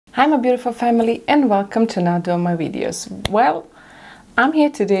Hi my beautiful family and welcome to another of my videos. Well, I'm here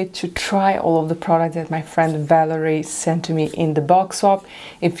today to try all of the products that my friend Valerie sent to me in the box swap.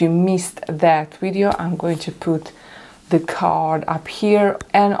 If you missed that video, I'm going to put the card up here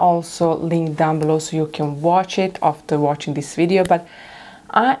and also link down below so you can watch it after watching this video. But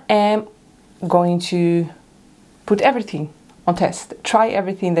I am going to put everything on test, try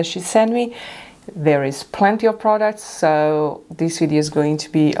everything that she sent me. There is plenty of products, so this video is going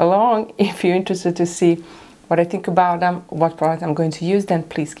to be long. If you're interested to see what I think about them, what product I'm going to use, then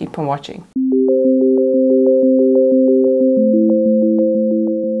please keep on watching.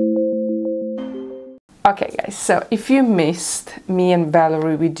 Okay guys, so if you missed, me and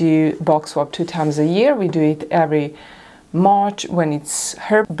Valerie, we do box swap 2 times a year. We do it every March when it's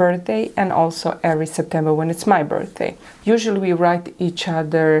her birthday and also every September when it's my birthday. Usually we write each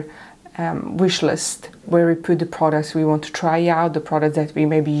other wish list where we put the products we want to try out, the products that we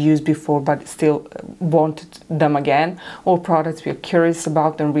maybe used before but still want them again, or products we are curious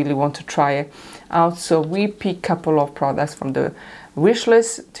about and really want to try it out. So we pick a couple of products from the wish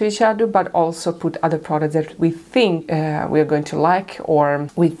list to each other, but also put other products that we think we are going to like, or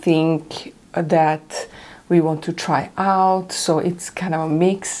we think that we want to try out. So it's kind of a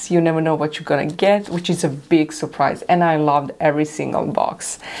mix. You never know what you're gonna get, which is a big surprise, and I loved every single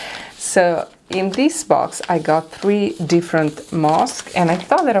box. So in this box I got 3 different masks, and I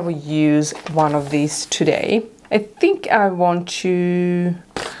thought that I would use one of these today. I think I want to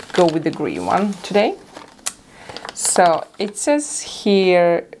go with the green one today. So it says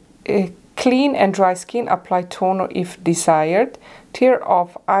here, clean and dry skin, apply toner if desired, tear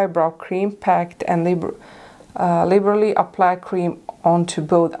off eyebrow cream, packed and liberally apply cream onto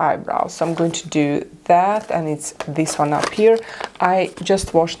both eyebrows. So I'm going to do that, and it's this one up here. I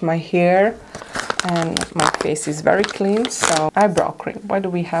just washed my hair and my face is very clean. So eyebrow cream, why do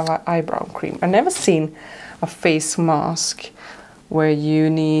we have an eyebrow cream? I've never seen a face mask where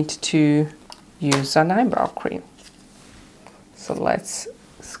you need to use an eyebrow cream. So let's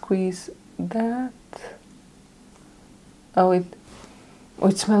squeeze that. Oh,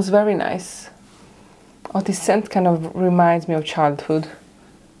 it smells very nice. Oh, this scent kind of reminds me of childhood.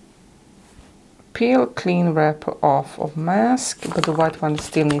 Peel, clean, wrapper off of mask, but the white one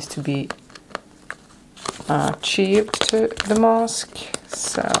still needs to be achieved to the mask.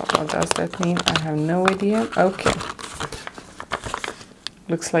 So what does that mean? I have no idea. Okay.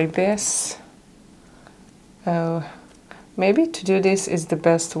 Looks like this. Maybe to do this is the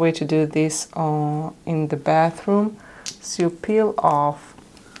best way to do this in the bathroom. So you peel off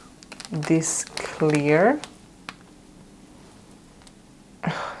this clear.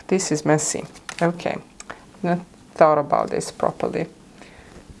 This is messy. Okay, not thought about this properly.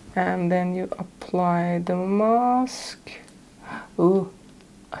 And then you apply the mask. Ooh,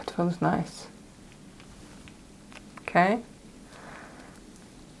 it feels nice. Okay.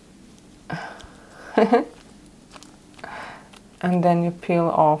 And then you peel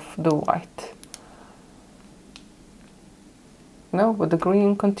off the white. No, but the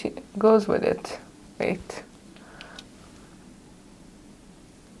green goes with it. Wait.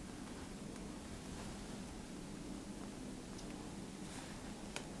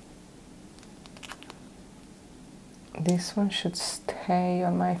 This one should stay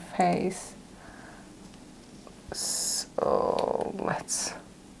on my face. So let's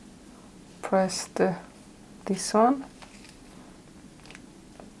press this one.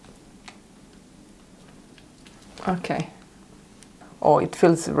 Okay. Oh, it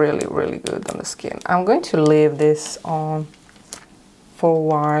feels really, really good on the skin. I'm going to leave this on for a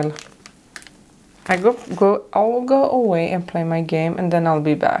while. I'll go away and play my game, and then I'll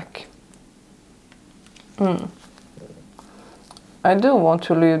be back. I do want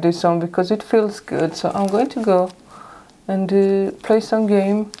to leave this on because it feels good. So I'm going to go and play some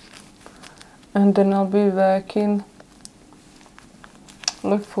game, and then I'll be back in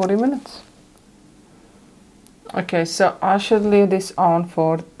like 40 minutes. Okay, so I should leave this on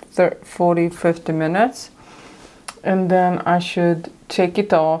for 40-50 minutes, and then I should take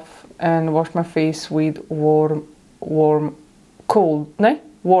it off and wash my face with warm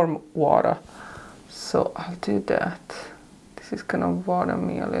water. So I'll do that. This is gonna bother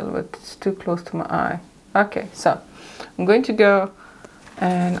me a little bit. It's too close to my eye. Okay, so I'm going to go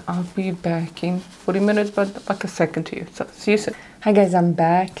and I'll be back in 40 minutes, but like a second to you. So see you soon. Hi guys, I'm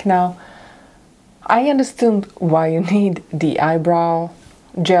back now. I understood why you need the eyebrow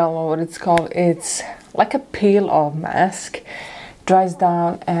gel, or what it's called. It's like a peel-off mask, dries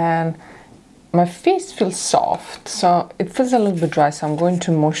down, and my face feels soft, so it feels a little bit dry, so I'm going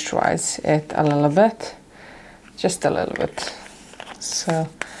to moisturize it a little bit, just a little bit. So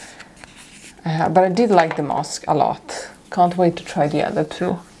But I did like the mask a lot. Can't wait to try the other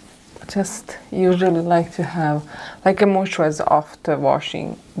two. Just usually like to have like a moisturizer after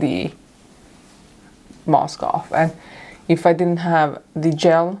washing the mask off, and if I didn't have the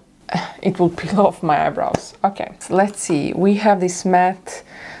gel, it will peel off my eyebrows. Okay, so let's see. We have this matte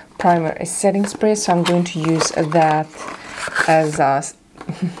primer setting spray, so I'm going to use that as a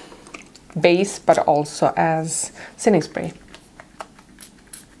base but also as setting spray.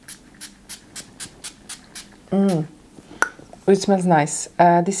 It smells nice.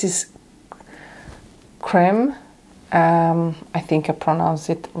 This is creme. I think I pronounce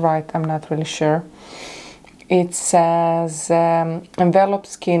it right, I'm not really sure. It says envelop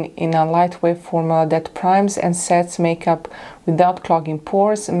skin in a lightweight formula that primes and sets makeup without clogging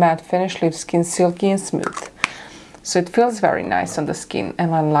pores. Matte finish leaves skin silky and smooth. So it feels very nice on the skin,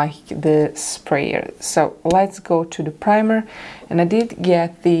 and I like the sprayer. So let's go to the primer, and I did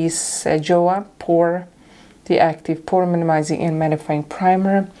get this Joa Pore, the active pore minimizing and mattifying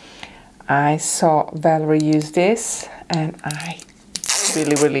primer. I saw Valerie use this and I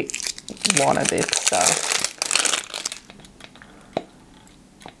really wanted it, so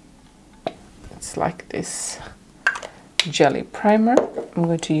it's like this jelly primer. I'm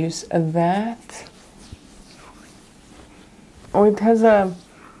going to use that. Oh, it has a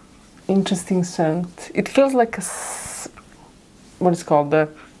interesting scent. It feels like a what is called the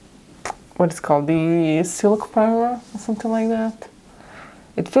silk primer or something like that.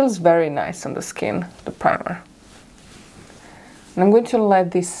 It feels very nice on the skin, the primer. And I'm going to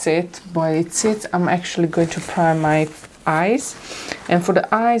let this sit. While it sits, I'm actually going to prime my eyes. And for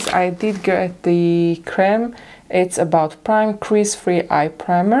the eyes, I did get the creme. It's About Prime Crease-Free Eye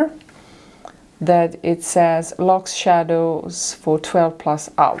Primer. That it says locks shadows for 12 plus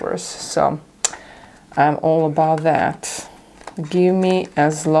hours. So I'm all about that. Give me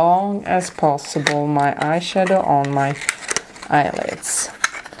as long as possible my eyeshadow on my eyelids.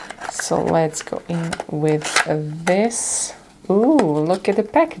 So let's go in with this. Ooh, look at the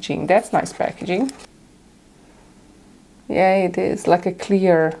packaging. That's nice packaging. Yeah, it is like a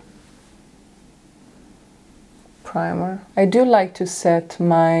clear primer. I do like to set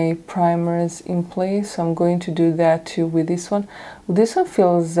my primers in place, so I'm going to do that too with this one. This one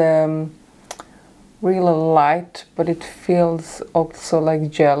feels really light, but it feels also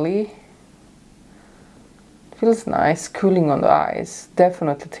like jelly. It feels nice, cooling on the eyes.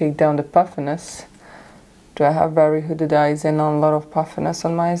 Definitely take down the puffiness. Do I have very hooded eyes and a lot of puffiness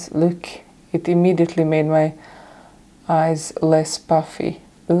on my eyes? Look, it immediately made my eyes less puffy.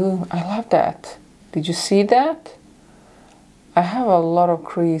 Ooh, I love that. Did you see that? I have a lot of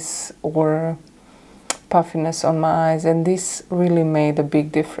crease or puffiness on my eyes, and this really made a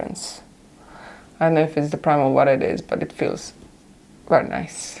big difference. I don't know if it's the primer or what it is, but it feels very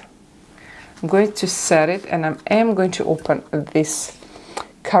nice. I'm going to set it, and I am going to open this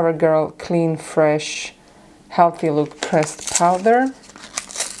CoverGirl Clean Fresh Healthy Look Pressed Powder.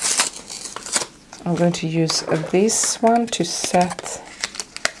 I'm going to use this one to set.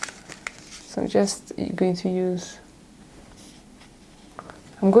 So I'm just going to use...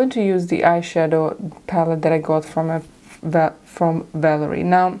 I'm going to use the eyeshadow palette that I got from Valerie.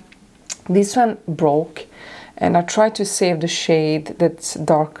 Now, this one broke, and I tried to save the shade that's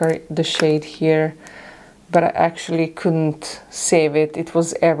darker, the shade here, but I actually couldn't save it. It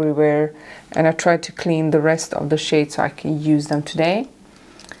was everywhere, and I tried to clean the rest of the shade so I can use them today.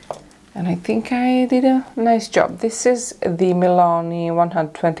 And I think I did a nice job. This is the Milani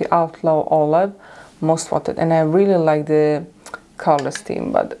 120 Outlaw Olive, Most Wanted, and I really like the color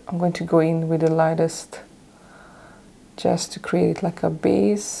scheme, but I'm going to go in with the lightest just to create like a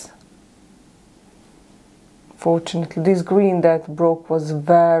base. Fortunately, this green that broke was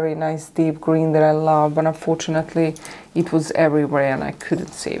very nice deep green that I love, but unfortunately it was everywhere and I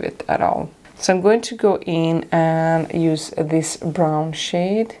couldn't save it at all. So I'm going to go in and use this brown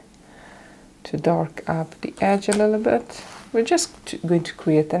shade to dark up the edge a little bit. We're just going to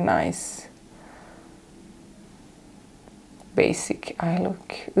create a nice basic eye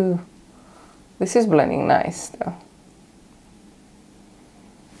look. Ooh, this is blending nice though.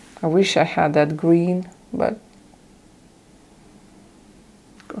 I wish I had that green, but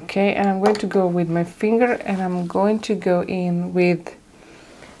okay. And I'm going to go with my finger, and I'm going to go in with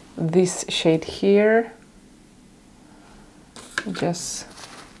this shade here. Just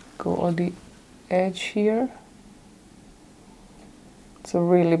go on the edge here. It's a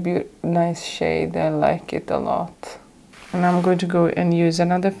really nice shade. I like it a lot. And I'm going to go and use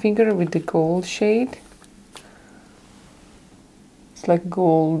another finger with the gold shade. It's like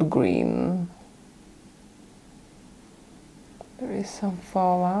gold green. There is some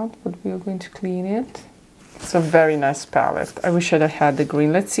fallout, but we're going to clean it. It's a very nice palette. I wish I had the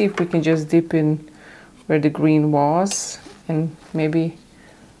green. Let's see if we can just dip in where the green was, and maybe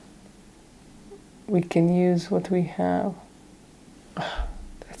we can use what we have. Oh,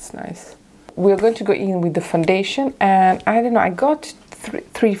 that's nice. We're going to go in with the foundation, and I don't know, I got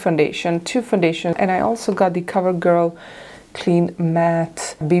two foundation, and I also got the CoverGirl Clean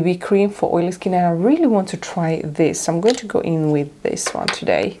Matte BB Cream for oily skin, and I really want to try this. I'm going to go in with this one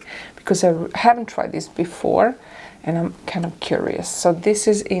today because I haven't tried this before and I'm kind of curious. So this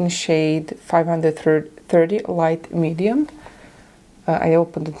is in shade 530 light medium. I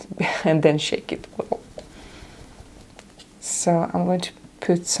opened it and then shake it well. So I'm going to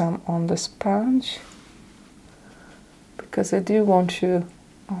put some on the sponge because I do want to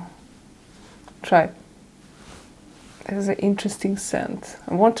try it. It has an interesting scent.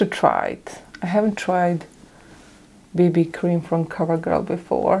 I want to try it. I haven't tried BB cream from CoverGirl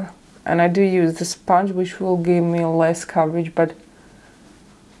before, and I do use the sponge, which will give me less coverage, but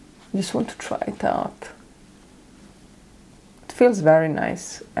I just want to try it out. It feels very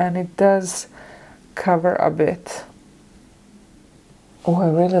nice, and it does cover a bit. Oh, I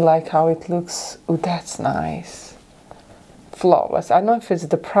really like how it looks. Oh, that's nice. Flawless. I don't know if it's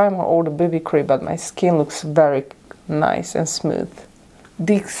the primer or the BB cream, but my skin looks very nice and smooth.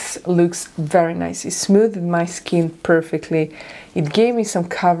 This looks very nice. It smoothed my skin perfectly. It gave me some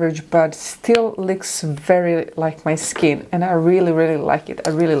coverage, but still looks very like my skin, and I really like it.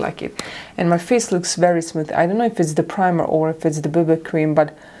 I really like it. And my face looks very smooth. I don't know if it's the primer or if it's the BB cream,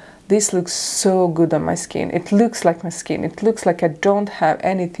 but this looks so good on my skin. It looks like my skin. It looks like I don't have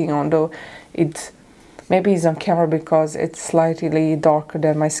anything on, though it maybe it's on camera because it's slightly darker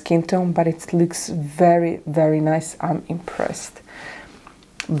than my skin tone, but it looks very nice. I'm impressed.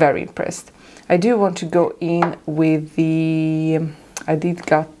 Very impressed. I do want to go in with the, I did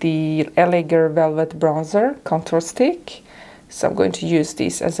got the LA Girl Velvet Bronzer Contour Stick. So I'm going to use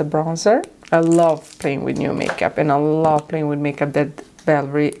this as a bronzer. I love playing with new makeup, and I love playing with makeup that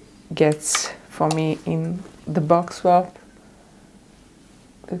Valerie gets for me in the box swap.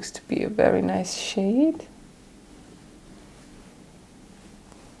 Looks to be a very nice shade.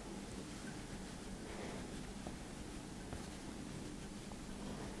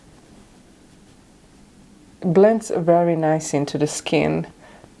 Blends very nice into the skin.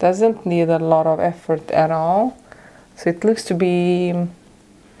 Doesn't need a lot of effort at all. So it looks to be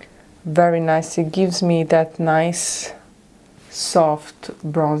very nice. It gives me that nice soft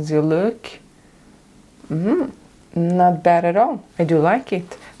bronzy look. Not bad at all. I do like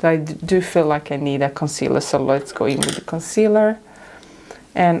it. But I do feel like I need a concealer, so let's go in with the concealer.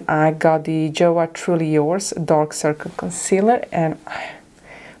 And I got the Joa Truly Yours Dark Circle Concealer, and I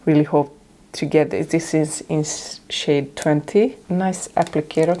really hope to get this. This is in shade 20. Nice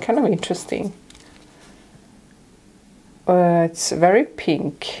applicator, kind of interesting. It's very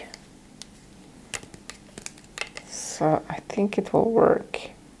pink, so I think it will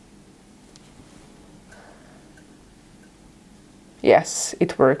work. Yes,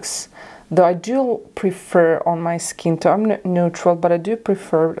 it works. Though I do prefer on my skin tone, I'm neutral, but I do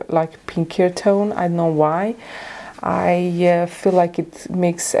prefer like pinkier tone. I don't know why. I feel like it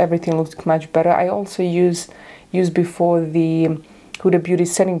makes everything look much better. I also used before the Huda Beauty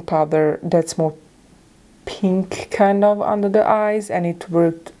setting powder that's more pink kind of under the eyes, and it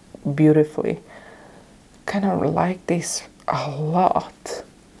worked beautifully. Kind of like this a lot.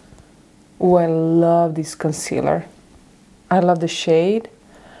 Oh, I love this concealer. I love the shade.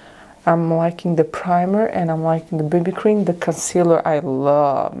 I'm liking the primer, and I'm liking the BB cream. The concealer I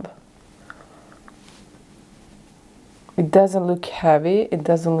love. It doesn't look heavy. It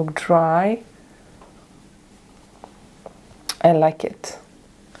doesn't look dry. I like it.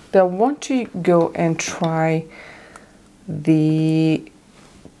 But I want to go and try the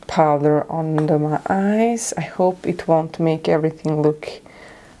powder under my eyes. I hope it won't make everything look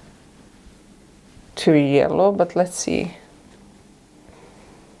too yellow, but let's see.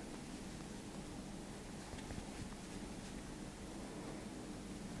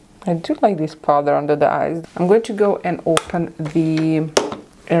 I do like this powder under the eyes. I'm going to go and open the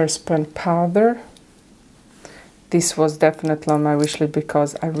Airspun powder. This was definitely on my wish list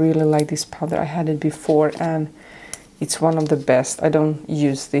because I really like this powder. I had it before, and it's one of the best. I don't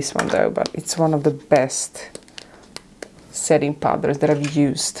use this one though, but it's one of the best setting powders that I've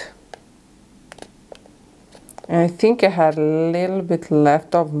used. And I think I had a little bit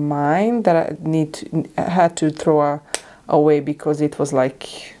left of mine that I had to throw away because it was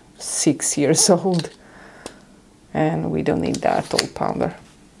like 6 years old, and we don't need that old powder.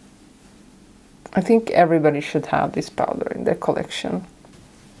 I think everybody should have this powder in their collection.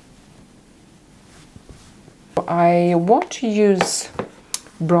 I want to use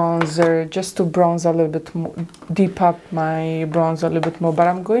bronzer just to bronze a little bit more, deep up my bronzer a little bit more, but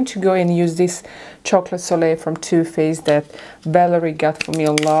I'm going to go and use this Chocolate Soleil from Too Faced that Valerie got for me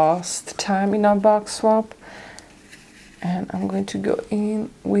last time in our box swap, and I'm going to go in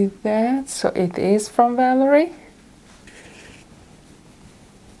with that. So it is from Valerie.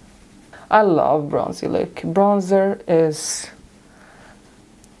 I love bronzy look. Bronzer is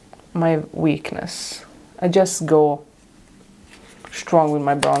my weakness. I just go strong with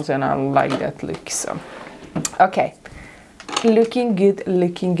my bronzer and I like that look. So okay, looking good,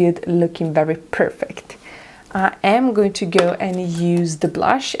 looking very perfect. I am going to go and use the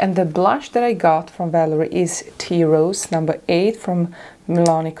blush, and the blush that I got from Valerie is Tea Rose number 8 from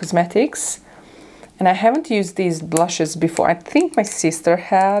Milani Cosmetics, and I haven't used these blushes before. I think my sister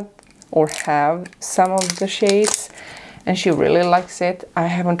had or have some of the shades and she really likes it. I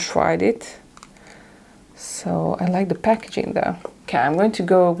haven't tried it, so I like the packaging though. Okay, I'm going to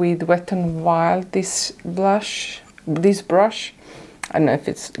go with Wet n Wild, this brush. I don't know if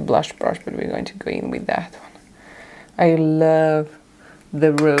it's blush brush, but we're going to go in with that one. I love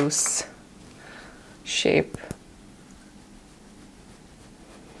the rose shape.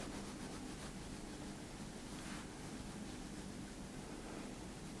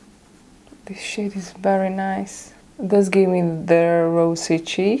 This shade is very nice. It does give me the rosy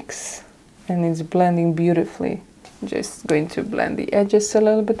cheeks and it's blending beautifully. Just going to blend the edges a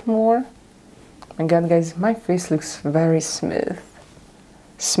little bit more. My god guys, my face looks very smooth.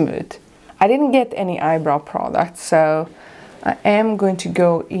 I didn't get any eyebrow product, so I am going to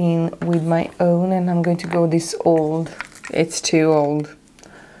go in with my own, and I'm going to go this old, it's too old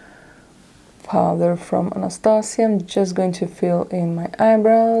powder from Anastasia. I'm just going to fill in my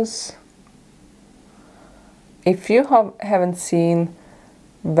eyebrows. If you haven't seen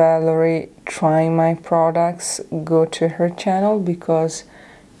Valerie trying my products, go to her channel because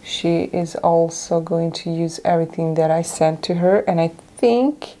she is also going to use everything that I sent to her. And I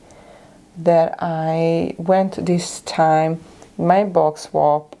think that I went this time my box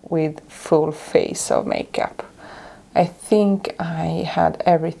swap with full face of makeup. I think I had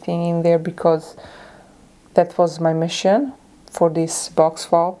everything in there because that was my mission for this box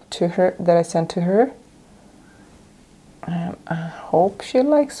swap to her that I sent to her. I hope she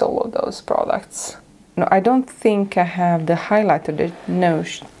likes all of those products. No, I don't think I have the highlighter. No,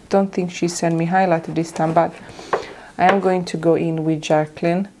 don't think she sent me highlighter this time, but I am going to go in with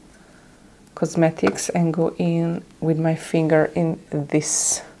Jacqueline Cosmetics and go in with my finger in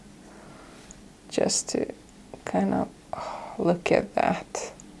this, just to kind of look at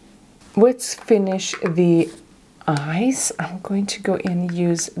that. Let's finish the eyes. I'm going to go and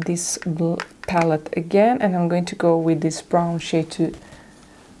use this palette again, and I'm going to go with this brown shade to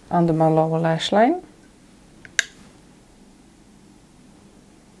under my lower lash line.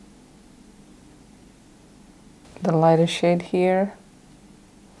 The lighter shade here.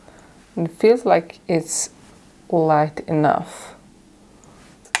 And it feels like it's light enough.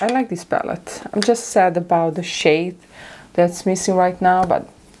 I like this palette. I'm just sad about the shade that's missing right now, but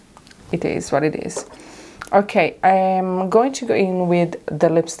it is what it is. Okay, I'm going to go in with the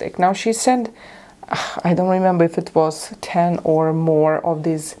lipstick. Now she said, I don't remember if it was 10 or more of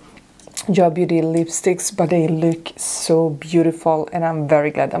these Job Beauty lipsticks, but they look so beautiful and I'm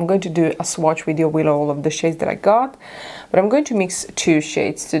very glad. I'm going to do a swatch video with all of the shades that I got, but I'm going to mix 2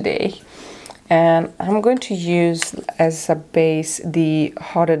 shades today. And I'm going to use as a base the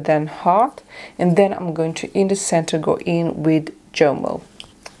Hotter Than Hot, and then I'm going to in the center go in with Jomo.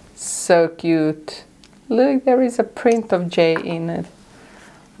 So cute. Look, there is a print of J in it.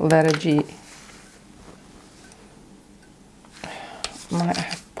 Letter G. I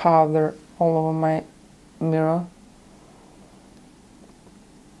have powder all over my mirror.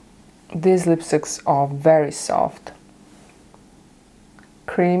 These lipsticks are very soft.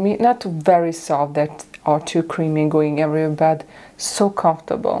 Creamy, not very soft that are too creamy and going everywhere, but so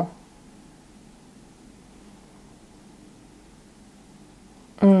comfortable.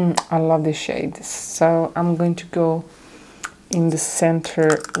 I love this shade. So I'm going to go in the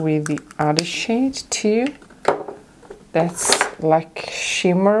center with the other shade too. That's like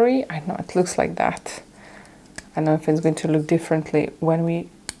shimmery. I know it looks like that. I don't know if it's going to look differently when we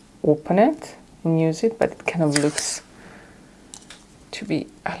open it and use it, but it kind of looks to be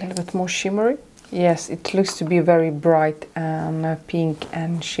a little bit more shimmery. Yes, it looks to be very bright and pink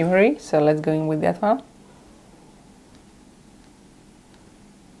and shimmery. So let's go in with that one.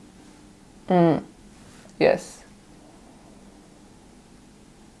 Yes.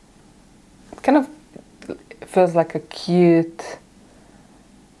 kind of feels like a cute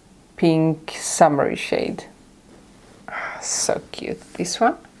pink summery shade. So cute, this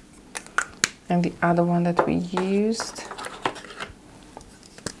one. And the other one that we used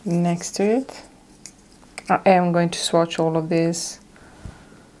next to it. I am going to swatch all of this.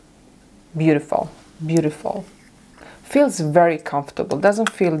 Beautiful, beautiful. Feels very comfortable, doesn't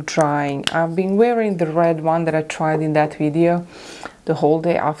feel drying. I've been wearing the red one that I tried in that video the whole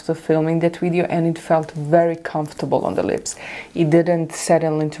day after filming that video, and it felt very comfortable on the lips. It didn't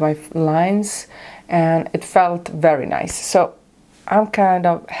settle into my lines and it felt very nice. So I'm kind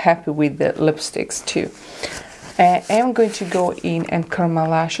of happy with the lipsticks too. I am going to go in and curl my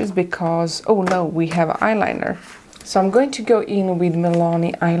lashes because, oh no, we have eyeliner. So I'm going to go in with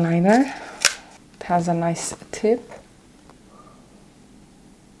Milani eyeliner. It has a nice tip.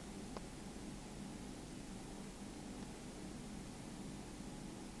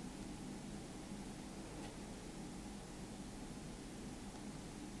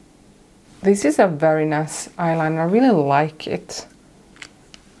 This is a very nice eyeliner, I really like it.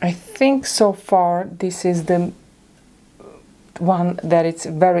 I think so far this is the one that it's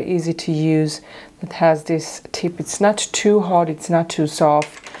very easy to use, that has this tip. It's not too hard, it's not too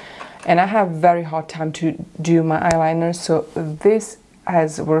soft, and I have very hard time to do my eyeliner, so this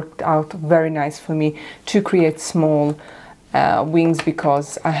has worked out very nice for me to create small wings,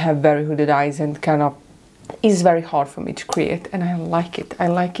 because I have very hooded eyes and kind of is very hard for me to create, and I like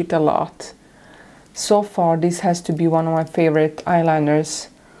it a lot. So far this has to be one of my favorite eyeliners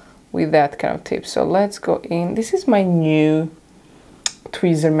with that kind of tip. So let's go in. This is my new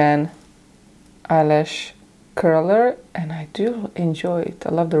Tweezerman eyelash curler, and I do enjoy it. I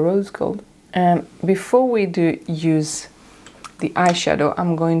love the rose gold. And before we do use the eyeshadow,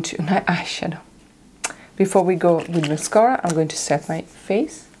 I'm going to, not eyeshadow, before we go with mascara, I'm going to set my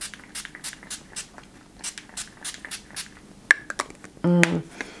face.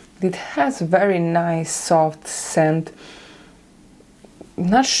 It has very nice soft scent,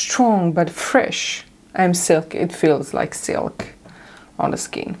 not strong but fresh. I'm silky, it feels like silk on the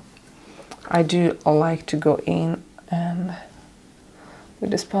skin. I do like to go in and with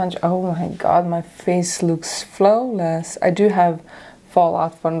the sponge. Oh my god, my face looks flawless. I do have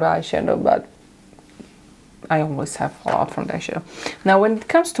fallout from the eyeshadow, but I always have fallout from the eyeshadow. Now when it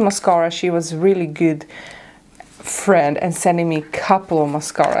comes to mascara, she was really good friend and sending me a couple of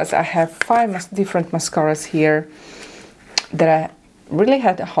mascaras. I have 5 different mascaras here that I really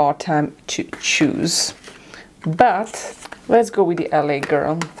had a hard time to choose, but let's go with the LA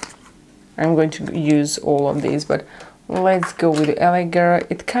Girl. I'm going to use all of these, but let's go with the LA Girl.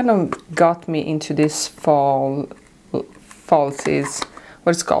 It kind of got me into this fall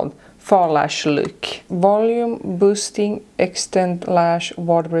lash look. Volume boosting, extend lash,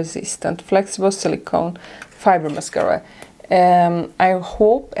 water resistant, flexible silicone fiber mascara. I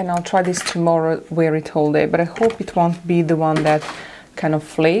hope, and I'll try this tomorrow, wear it all day, but I hope it won't be the one that kind of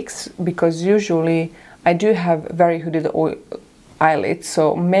flakes, because usually I do have very hooded eyelids,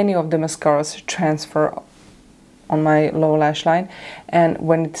 so many of the mascaras transfer on my lower lash line, and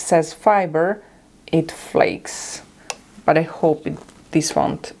when it says fiber it flakes, but I hope this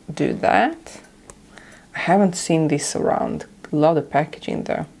won't do that. I haven't seen this around. Love the packaging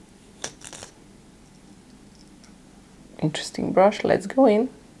there. Interesting brush. Let's go in.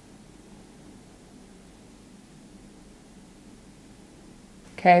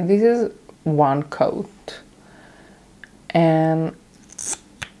 Okay, this is one coat and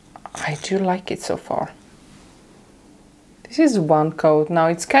I do like it so far. This is one coat. Now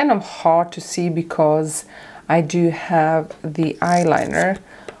it's kind of hard to see because I do have the eyeliner,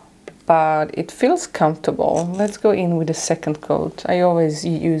 but it feels comfortable. Let's go in with the second coat. I always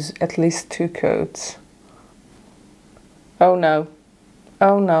use at least 2 coats. Oh no,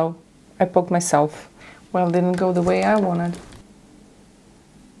 oh no, I poked myself. Well, it didn't go the way I wanted.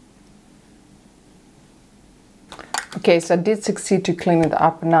 Okay, so I did succeed to clean it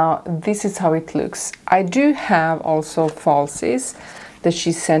up. Now this is how it looks. I do have also falsies that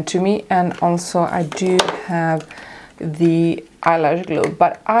she sent to me, and also I do have the eyelash glue,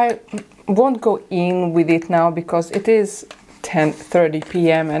 but I won't go in with it now because it is 10:30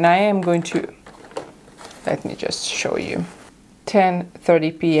 p.m. and I am going to, let me just show you,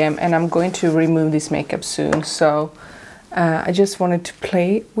 10:30 p.m. and I'm going to remove this makeup soon, so I just wanted to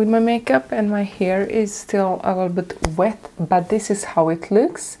play with my makeup, and my hair is still a little bit wet, but this is how it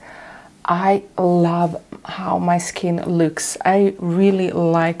looks. I love how my skin looks. I really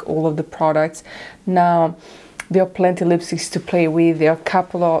like all of the products. Now there are plenty of lipsticks to play with. There are a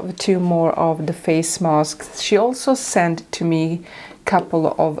couple of 2 more of the face masks. She also sent to me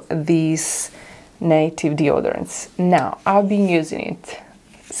couple of these native deodorants. Now I've been using it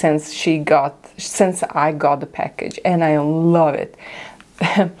since I got the package, and I love it.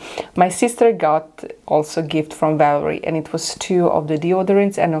 My sister got also a gift from Valerie, and it was 2 of the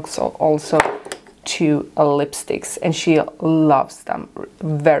deodorants and also 2 lipsticks, and she loves them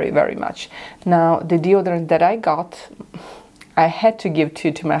very, very much. Now the deodorant that I got, I had to give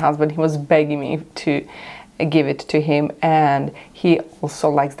 2 to my husband. He was begging me to give it to him, and he also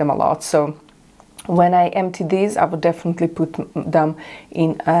likes them a lot. So when I empty these, I would definitely put them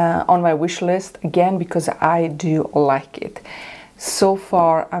in on my wish list again, because I do like it. So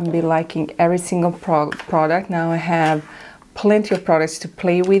far I've been liking every single product. Now I have plenty of products to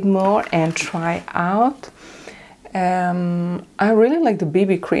play with more and try out. I really like the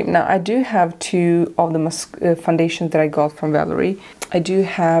BB cream. Now I do have 2 of the foundations that I got from Valerie. I do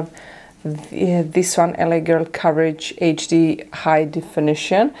have this one, LA Girl Coverage HD High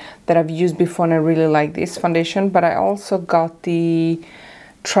Definition, that I've used before, and I really like this foundation. But I also got the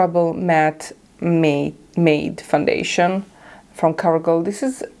Trouble Matte Made foundation from CoverGirl. This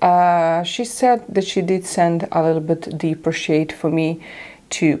is she said that she did send a little bit deeper shade for me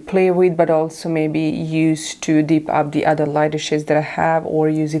to play with, but also maybe use to deep up the other lighter shades that I have, or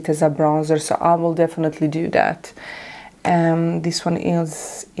use it as a bronzer. So I will definitely do that. This one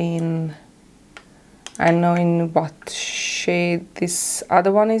is in, I know in what shade. This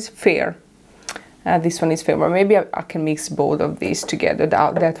other one is fair. This one is fair, but maybe I can mix both of these together.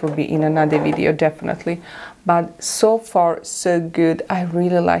 That will be in another video, definitely. But so far so good. I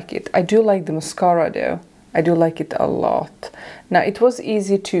really like it. I do like the mascara though. I do like it a lot. Now it was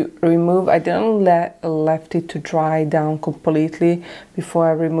easy to remove. I didn't left it to dry down completely before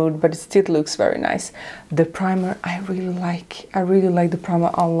I removed, but it still looks very nice. The primer I really like. I really like the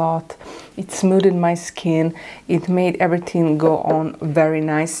primer a lot. It smoothed my skin. It made everything go on very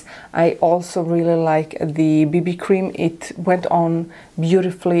nice. I also really like the BB cream. It went on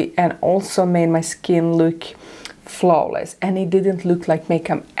beautifully and also made my skin look flawless, and it didn't look like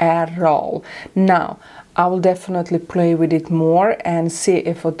makeup at all. Now I will definitely play with it more and see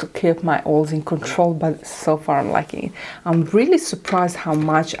if it will keep my oils in control, but so far I'm liking it. I'm really surprised how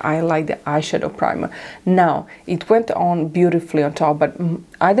much I like the eyeshadow primer. Now it went on beautifully on top, but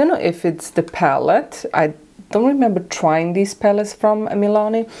I don't know if it's the palette. I don't remember trying these palettes from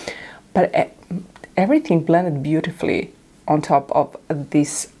Milani, but everything blended beautifully on top of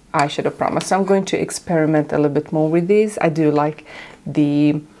this eyeshadow primer. So I'm going to experiment a little bit more with these. I do like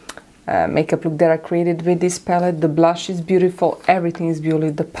the makeup look that I created with this palette. The blush is beautiful, everything is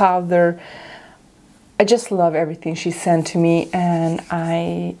beautiful, the powder. I just love everything she sent to me, and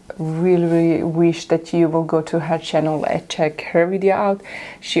I really wish that you will go to her channel and check her video out.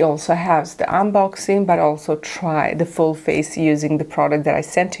 She also has the unboxing, but also try the full face using the product that I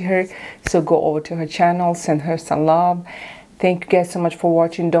sent to her. So go over to her channel, send her some love. Thank you guys so much for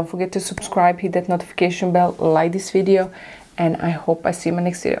watching. Don't forget to subscribe, hit that notification bell, like this video, and I hope I see you in my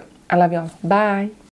next video. I love y'all. Bye.